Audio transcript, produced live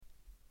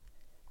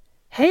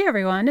Hey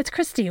everyone, it's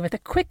Christy with a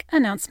quick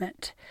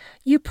announcement.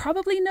 You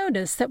probably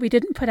noticed that we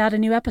didn't put out a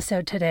new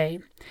episode today.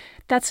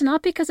 That's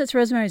not because it's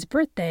Rosemary's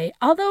birthday,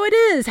 although it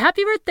is.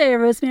 Happy birthday,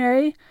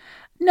 Rosemary.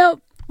 No,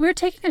 we're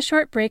taking a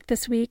short break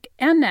this week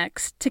and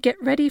next to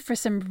get ready for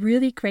some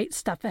really great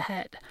stuff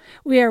ahead.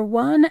 We are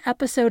one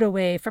episode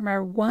away from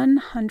our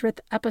 100th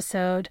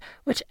episode,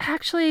 which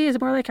actually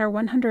is more like our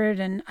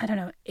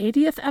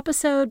 80th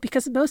episode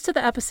because most of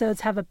the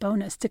episodes have a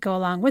bonus to go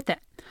along with it.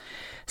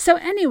 So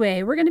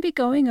anyway, we're going to be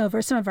going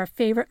over some of our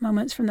favorite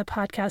moments from the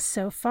podcast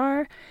so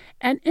far.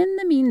 And in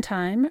the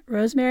meantime,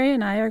 Rosemary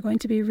and I are going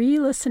to be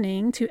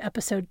re-listening to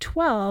episode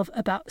 12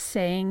 about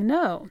saying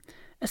no.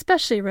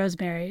 Especially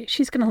Rosemary.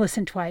 She's going to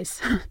listen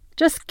twice.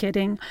 Just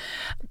kidding.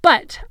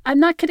 But I'm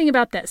not kidding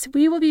about this.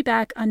 We will be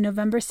back on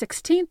November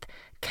 16th.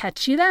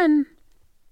 Catch you then.